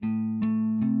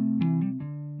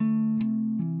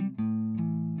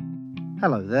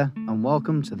Hello there, and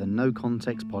welcome to the No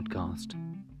Context Podcast.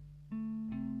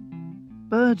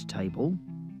 Bird table,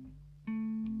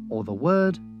 or the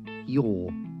word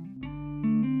yaw.